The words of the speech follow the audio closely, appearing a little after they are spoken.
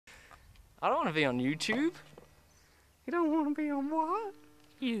I don't want to be on YouTube. You don't want to be on what?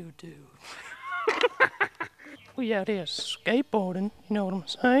 You do. We out here skateboarding, you know what I'm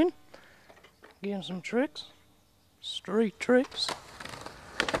saying? Getting some tricks. Street tricks.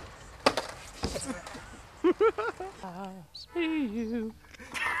 I see you.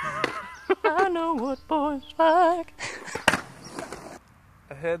 I know what boys like.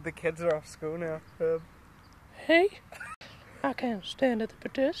 I heard the kids are off school now, Herb. Hey, I can't stand at the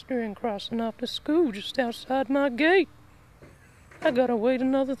pedestrian crossing off to school just outside my gate. I gotta wait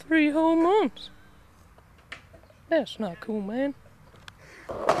another 3 whole months. That's not cool, man.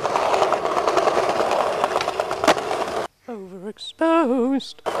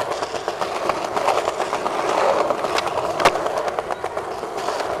 Overexposed.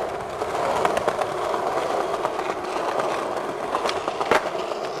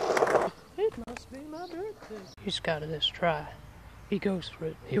 It must be my birthday. He's got this try. He goes for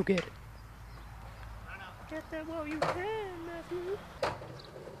it. He'll get it. Get that while you can, Matthew.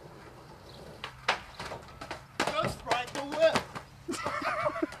 Just right the whip.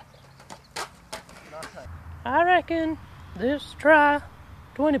 I reckon this try,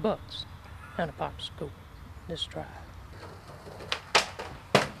 $20 and a popsicle. This try.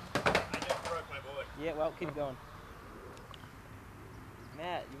 I just broke my board. Yeah, well, keep going.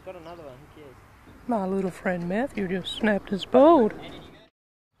 Matt, you've got another one. Who cares? My little friend Matthew just snapped his board.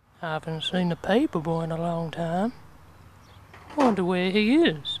 I haven't seen the paper boy in a long time. Wonder where he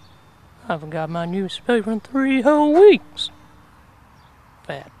is. I haven't got my newspaper in 3 whole weeks.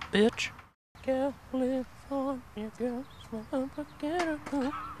 Fat bitch. California girls,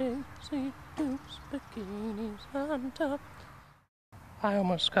 unforgettable daisy dukes, bikinis on top. I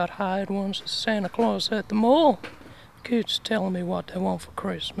almost got hired once as Santa Claus at the mall. Kids telling me what they want for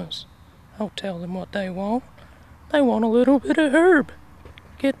Christmas. I'll tell them what they want. They want a little bit of herb.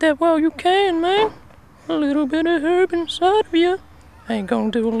 Get that while you can, man. A little bit of herb inside of you ain't gonna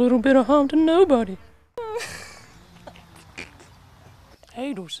do a little bit of harm to nobody.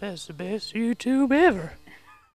 Adel says the best YouTube ever.